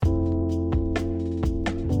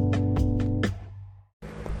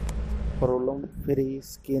Problem free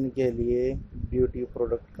skin के लिए beauty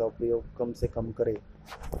product का उपयोग कम से कम करें।